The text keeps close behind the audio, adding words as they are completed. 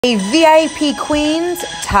A VIP Queen's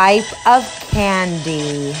type of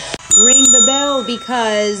candy. Ring the bell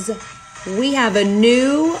because we have a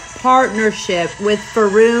new partnership with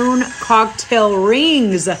Faroon Cocktail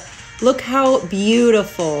Rings. Look how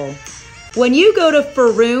beautiful. When you go to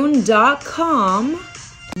Faroon.com,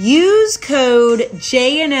 use code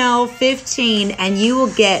JNL15 and you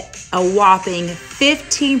will get a whopping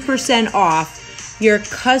 15% off your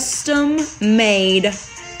custom-made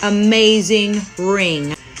amazing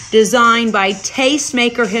ring. Designed by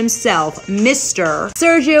tastemaker himself, Mr.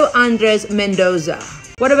 Sergio Andres Mendoza.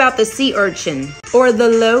 What about the sea urchin or the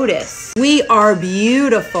lotus? We are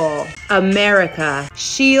beautiful. America.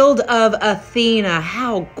 Shield of Athena.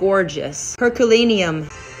 How gorgeous. Herculaneum.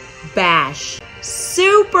 Bash.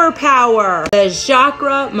 Superpower. The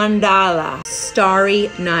Chakra Mandala.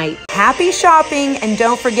 Starry Night. Happy shopping and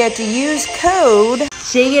don't forget to use code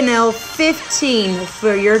JNL15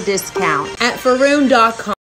 for your discount at Faroon.com.